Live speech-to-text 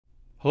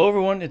Hello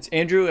everyone, it's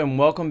Andrew and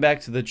welcome back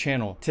to the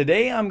channel.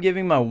 Today I'm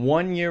giving my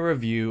 1-year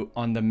review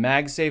on the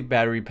MagSafe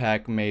Battery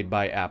Pack made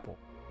by Apple.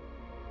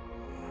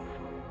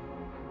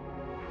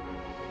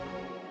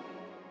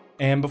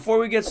 And before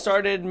we get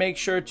started, make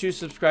sure to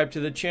subscribe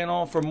to the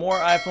channel for more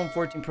iPhone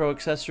 14 Pro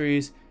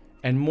accessories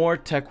and more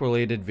tech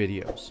related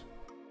videos.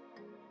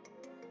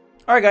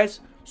 Alright guys,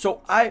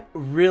 so I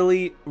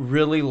really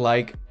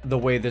like the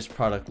way this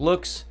product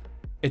looks.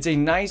 It's a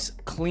nice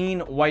clean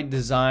white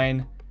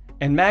design,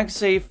 and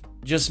MagSafe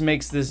just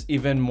makes this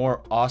even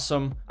more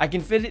awesome. I can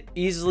fit it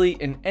easily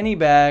in any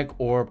bag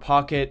or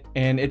pocket,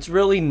 and it's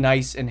really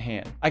nice in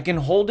hand. I can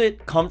hold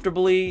it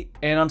comfortably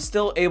and I'm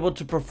still able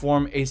to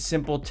perform a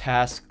simple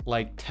task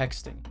like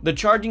texting. The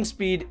charging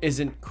speed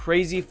isn't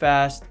crazy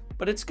fast,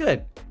 but it's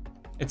good.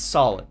 It's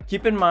solid.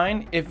 Keep in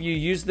mind, if you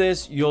use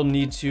this, you'll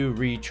need to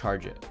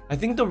recharge it. I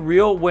think the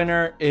real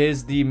winner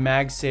is the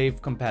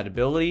MagSafe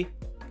compatibility.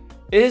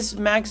 Is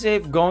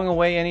MagSafe going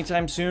away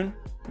anytime soon?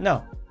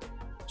 No.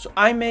 So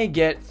I may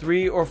get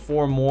 3 or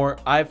 4 more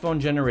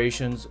iPhone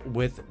generations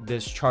with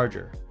this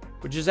charger,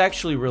 which is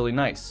actually really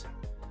nice.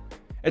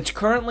 It's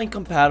currently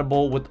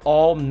compatible with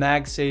all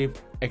MagSafe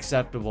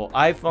acceptable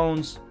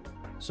iPhones,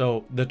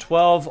 so the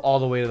 12 all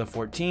the way to the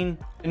 14,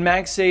 and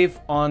MagSafe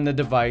on the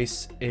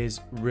device is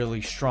really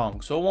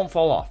strong, so it won't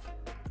fall off.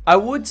 I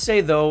would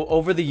say though,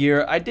 over the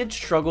year, I did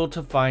struggle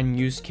to find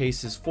use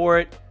cases for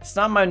it. It's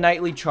not my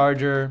nightly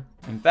charger.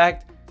 In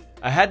fact,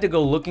 I had to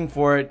go looking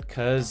for it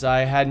because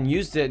I hadn't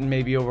used it in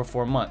maybe over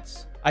 4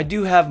 months. I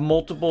do have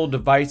multiple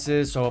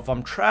devices, so if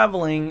I'm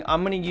traveling,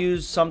 I'm going to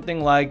use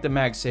something like the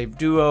MagSafe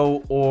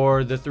Duo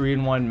or the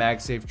 3-in-1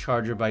 MagSafe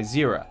charger by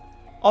Zera.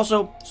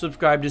 Also,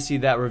 subscribe to see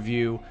that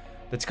review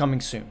that's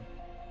coming soon.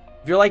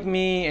 If you're like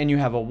me and you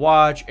have a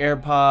watch,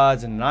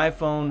 AirPods, and an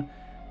iPhone,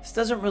 this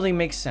doesn't really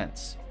make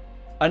sense.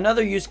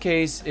 Another use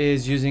case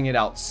is using it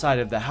outside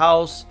of the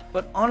house,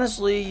 but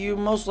honestly, you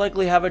most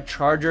likely have a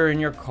charger in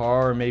your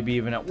car or maybe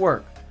even at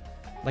work.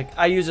 Like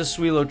I use a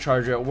Swilo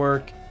charger at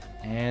work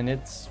and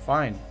it's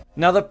fine.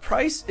 Now the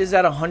price is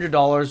at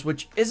 $100,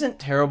 which isn't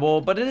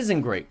terrible, but it isn't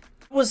great.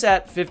 If it was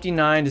at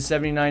 $59 to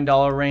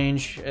 $79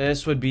 range,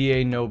 this would be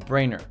a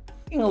no-brainer.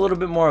 Thinking a little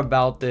bit more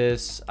about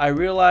this, I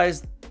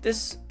realized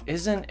this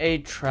isn't a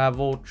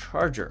travel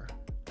charger.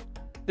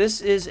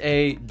 This is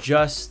a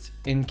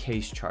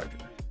just-in-case charger.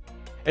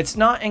 It's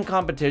not in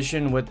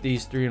competition with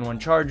these 3-in-1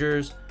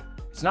 chargers.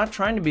 It's not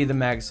trying to be the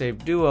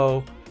MagSafe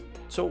Duo.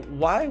 So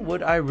why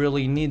would I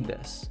really need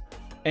this?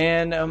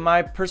 And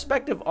my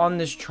perspective on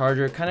this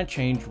charger kind of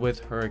changed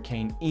with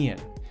Hurricane Ian.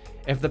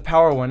 If the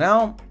power went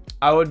out,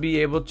 I would be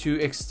able to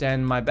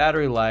extend my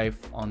battery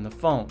life on the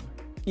phone.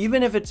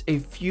 Even if it's a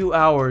few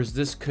hours,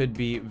 this could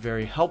be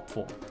very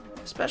helpful,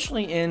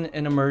 especially in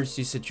an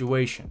emergency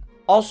situation.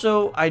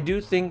 Also, I do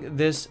think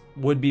this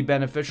would be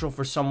beneficial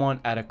for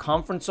someone at a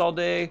conference all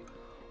day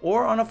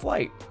or on a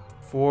flight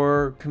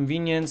for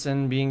convenience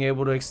and being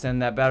able to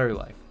extend that battery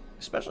life,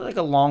 especially like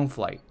a long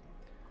flight.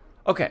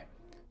 Okay,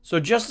 so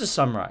just to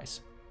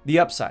summarize, the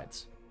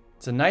upsides.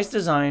 It's a nice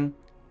design,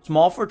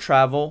 small for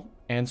travel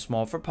and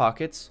small for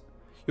pockets.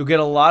 You'll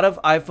get a lot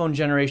of iPhone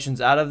generations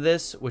out of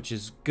this, which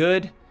is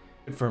good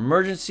for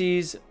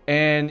emergencies.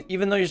 And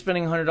even though you're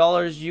spending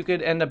 $100, you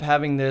could end up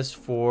having this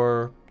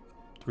for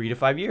 3 to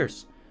 5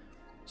 years.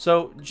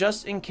 So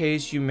just in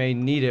case you may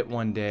need it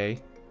one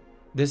day,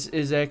 this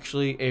is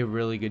actually a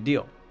really good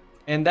deal.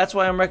 And that's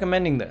why I'm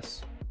recommending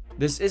this.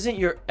 This isn't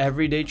your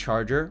everyday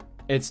charger.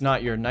 It's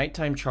not your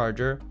nighttime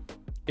charger.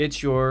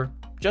 It's your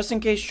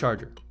just-in-case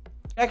charger.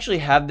 If you actually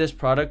have this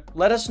product,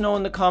 let us know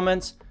in the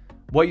comments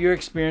what your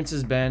experience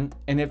has been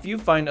and if you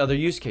find other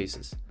use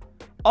cases.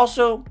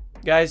 Also,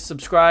 guys,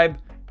 subscribe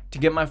to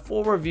get my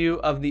full review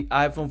of the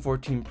iPhone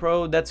 14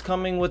 Pro that's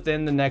coming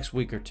within the next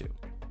week or 2.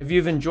 If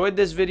you've enjoyed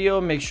this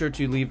video, make sure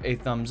to leave a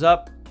thumbs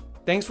up.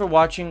 Thanks for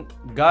watching,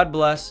 God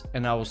bless,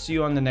 and I will see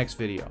you on the next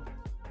video.